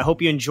 folks. I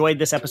hope you enjoyed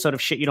this episode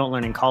of Shit You Don't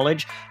Learn in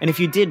College. And if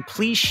you did,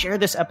 please share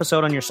this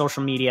episode on your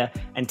social media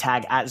and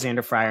tag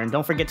 @Xander Fryer. And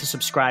don't forget to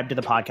subscribe to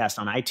the podcast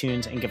on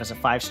iTunes and give us a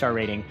 5-star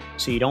rating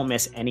so you don't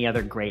miss any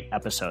other great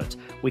episodes.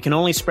 We can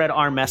only spread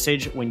our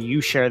message when you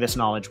share this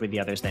knowledge with the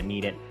others that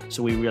need it.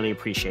 So we really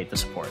appreciate the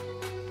support.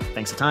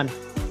 Thanks a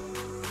ton.